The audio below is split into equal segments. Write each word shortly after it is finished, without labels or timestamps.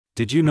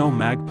Did you know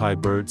magpie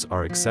birds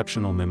are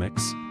exceptional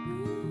mimics?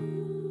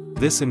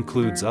 This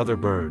includes other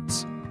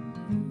birds,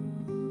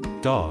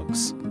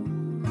 dogs,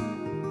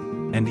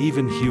 and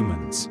even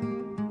humans.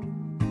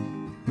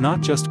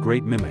 Not just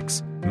great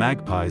mimics,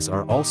 magpies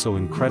are also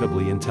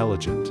incredibly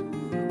intelligent.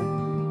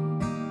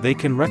 They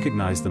can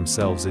recognize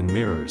themselves in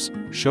mirrors,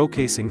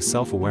 showcasing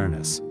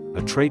self-awareness,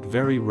 a trait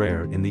very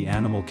rare in the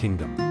animal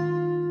kingdom.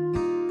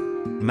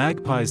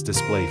 Magpies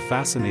display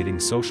fascinating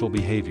social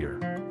behavior.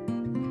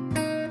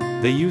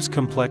 They use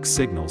complex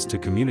signals to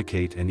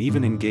communicate and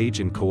even engage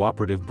in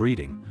cooperative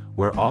breeding,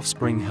 where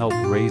offspring help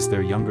raise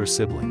their younger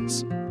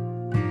siblings.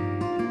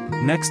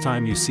 Next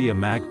time you see a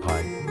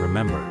magpie,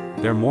 remember,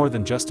 they're more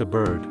than just a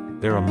bird,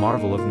 they're a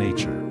marvel of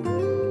nature.